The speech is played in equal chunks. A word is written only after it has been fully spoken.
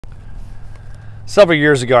Several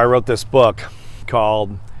years ago, I wrote this book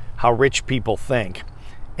called How Rich People Think.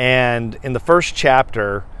 And in the first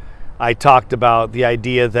chapter, I talked about the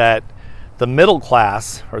idea that the middle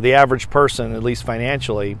class, or the average person, at least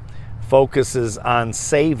financially, focuses on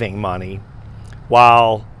saving money,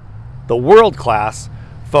 while the world class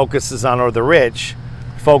focuses on, or the rich,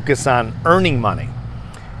 focus on earning money.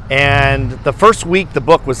 And the first week the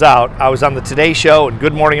book was out, I was on the Today Show and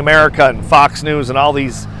Good Morning America and Fox News and all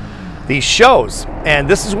these shows. And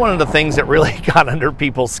this is one of the things that really got under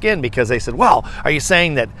people's skin, because they said, well, are you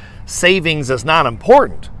saying that savings is not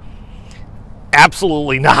important?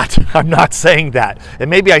 Absolutely not. I'm not saying that. And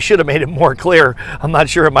maybe I should have made it more clear. I'm not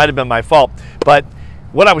sure, it might have been my fault. But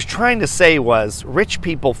what I was trying to say was, rich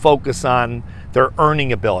people focus on their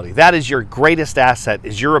earning ability. That is your greatest asset,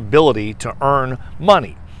 is your ability to earn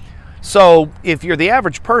money. So if you're the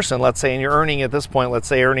average person, let's say, and you're earning at this point, let's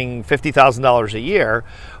say earning $50,000 a year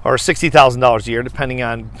or $60,000 a year, depending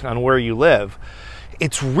on where you live,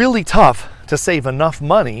 it's really tough to save enough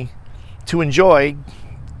money to enjoy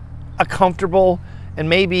a comfortable and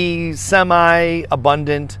maybe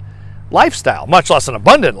semi-abundant lifestyle, much less an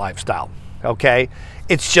abundant lifestyle, okay?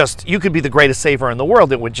 It's just, you could be the greatest saver in the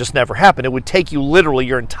world. It would just never happen. It would take you literally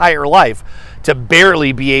your entire life to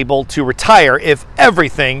barely be able to retire if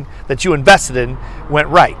everything that you invested in went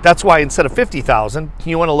right. That's why instead of 50,000,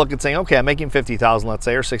 you want to look at saying, okay, I'm making 50,000, let's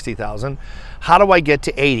say, or 60,000. How do I get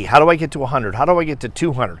to 80? How do I get to 100? How do I get to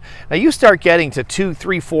 200? Now you start getting to $200,000,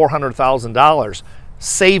 $300,000, $400,000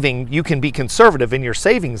 saving. You can be conservative in your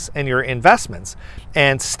savings and your investments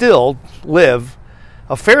and still live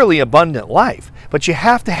a fairly abundant life. But you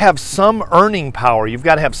have to have some earning power. You've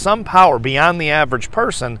got to have some power beyond the average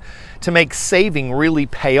person to make saving really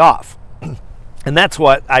pay off. And that's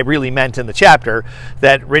what I really meant in the chapter,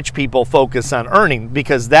 that rich people focus on earning,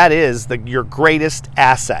 because that is your greatest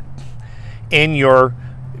asset in your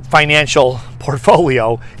financial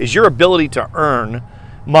portfolio, is your ability to earn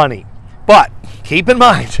money. But keep in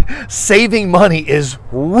mind, saving money is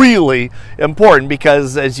really important,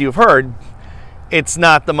 because as you've heard, it's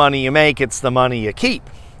not the money you make, it's the money you keep.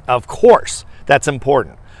 Of course, that's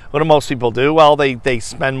important. What do most people do? Well, they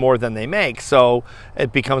spend more than they make, so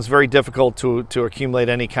it becomes very difficult to accumulate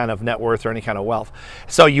any kind of net worth or any kind of wealth.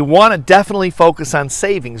 So you want to definitely focus on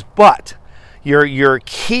savings, but your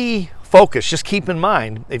key focus, just keep in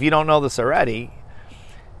mind, if you don't know this already,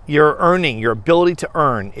 your earning, your ability to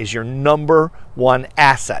earn, is your number one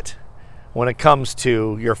asset when it comes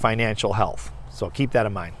to your financial health. So keep that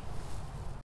in mind.